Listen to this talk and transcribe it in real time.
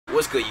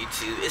what's good,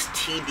 YouTube? It's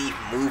T&D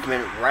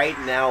Movement right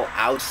now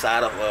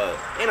outside of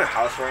in a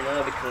house right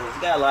now because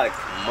we got a lot of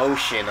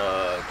commotion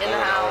going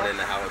on in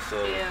the house.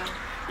 So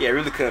yeah,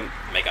 really couldn't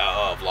make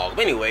a vlog.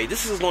 But anyway,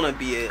 this is gonna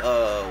be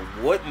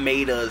what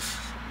made us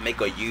make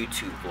a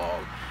YouTube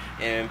vlog,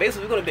 and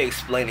basically we're gonna be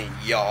explaining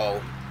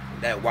y'all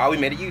that why we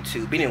made a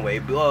YouTube. But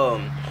anyway,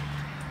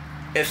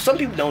 if some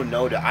people don't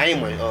know that I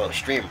am a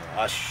streamer,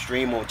 I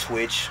stream on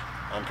Twitch.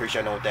 I'm pretty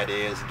sure I know what that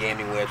is. A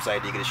gaming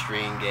website, you get to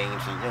stream games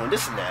and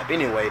this and that. But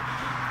anyway,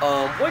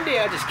 one day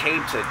I just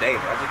came to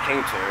Dana. I just came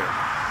to her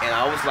and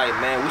I was like,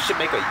 man, we should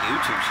make a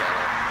YouTube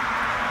channel.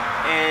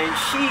 And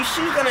she's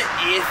kind of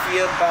iffy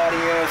about it,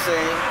 you know what I'm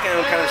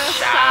saying? Kind of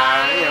shy,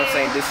 you know what I'm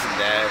saying? This and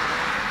that.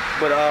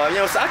 But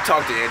so I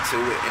talked her into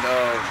it, and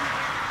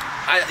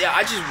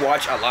I just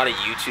watch a lot of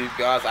YouTube,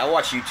 guys. I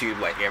watch YouTube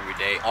like every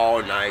day,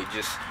 all night,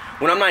 just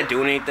when I'm not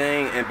doing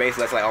anything, and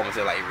basically that's like almost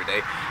like every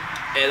day.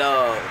 And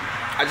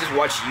I just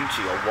watch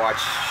YouTube. I watch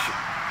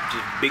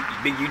just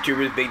big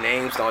YouTubers, big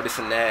names, and all this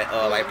and that.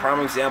 Like prime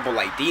example,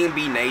 like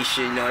D&B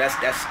Nation. You know, that's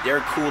they're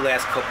a cool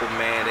ass couple,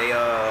 man. They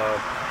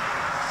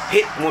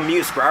hit 1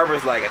 million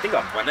subscribers like I think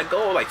a month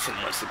ago, like 2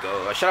 months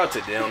ago. Shout out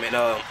to them.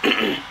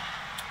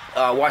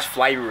 And watch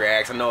Flight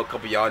Reacts. I know a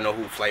couple of y'all know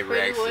who Flight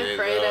Reacts is.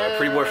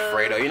 Pretty Boy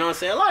Fredo. You know what I'm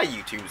saying? A lot of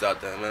YouTubers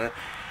out there, man.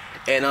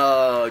 And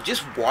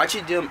just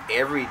watching them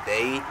every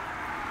day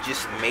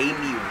just made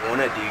me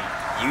wanna do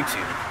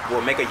YouTube,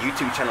 or make a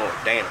YouTube channel with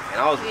Dana.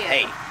 And I was like,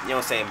 hey, you know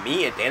what I'm saying,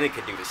 me and Dana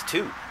could do this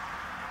too.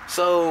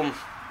 So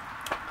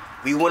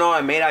we went on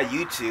and made our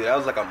YouTube. That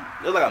was like a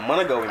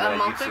month ago we made our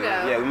YouTube.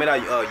 Yeah, we made our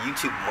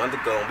YouTube a month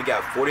ago, and we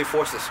got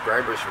 44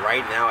 subscribers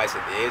right now as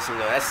it is. You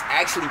know, that's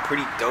actually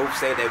pretty dope,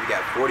 saying that we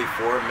got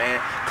 44, man.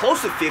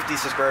 Close to 50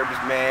 subscribers,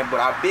 man.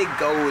 But our big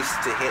goal is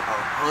to hit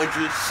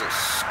 100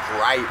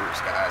 subscribers,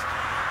 guys.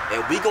 And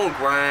we gonna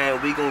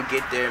grind, we gonna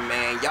get there,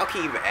 man. Y'all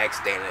can even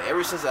ask Dana.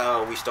 Ever since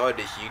we started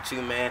this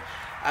YouTube, man,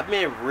 I've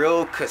been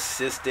real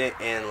consistent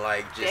and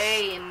like just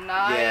day and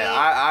night. Yeah,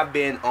 I've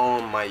been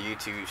on my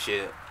YouTube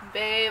shit.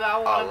 Babe, I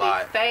wanna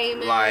be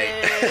famous.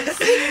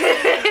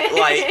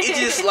 Like it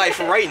just like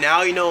for right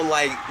now, you know,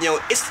 like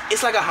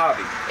it's like a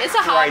hobby. It's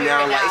a hobby right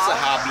now. Like it's a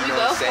hobby. You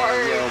know what I'm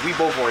saying? You know, we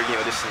both work, you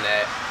know, this and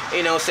that.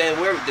 You know what I'm saying?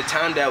 We're the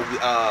time that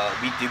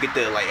we do get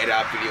to like edit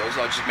our videos,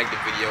 or just make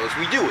the videos,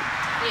 we do it.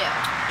 Yeah.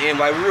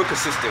 And like we're real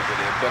consistent with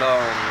it. But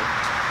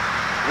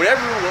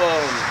whenever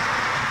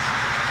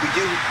we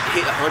do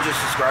hit 100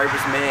 subscribers,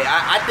 man,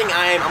 I think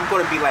I'm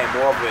gonna be like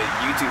more of a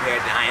YouTube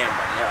head than I am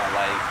right now.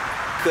 Like,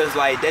 cause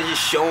like they're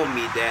just showing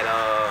me that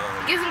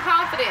it gives me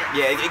confidence.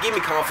 Yeah, it gives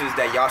me confidence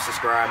that y'all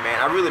subscribe, man.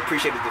 I really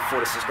appreciate it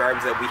for the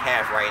subscribers that we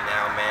have right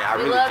now, man. I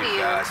really love do,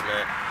 you guys,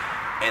 man.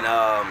 And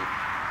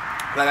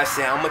like I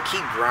said, I'm gonna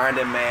keep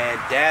grinding, man.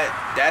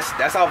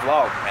 That's our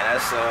vlog, man.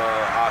 That's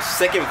our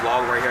second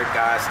vlog right here,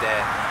 guys.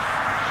 That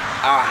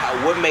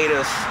what made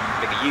us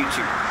make a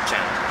YouTube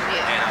channel.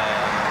 Yeah. And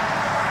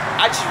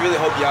I just really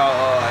hope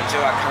y'all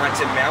enjoy our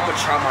content, man. I'm gonna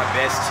try my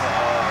best to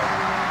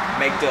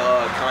make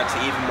the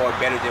content even more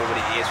better than what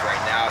it is right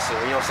now. So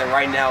you know what I'm saying?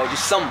 Right now,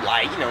 just some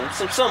light, you know,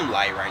 some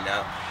light right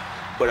now.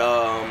 But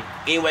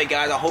anyway,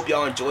 guys, I hope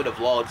y'all enjoyed the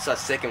vlog. This is our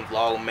second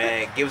vlog,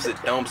 man. Give us a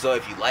thumbs up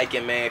if you like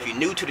it, man. If you're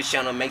new to the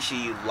channel, make sure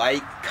you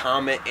like,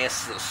 comment, and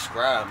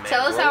subscribe, man.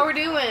 Tell us how we're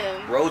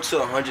doing. Road to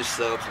 100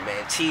 subs,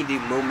 man. T&D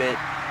Movement,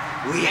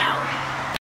 we out.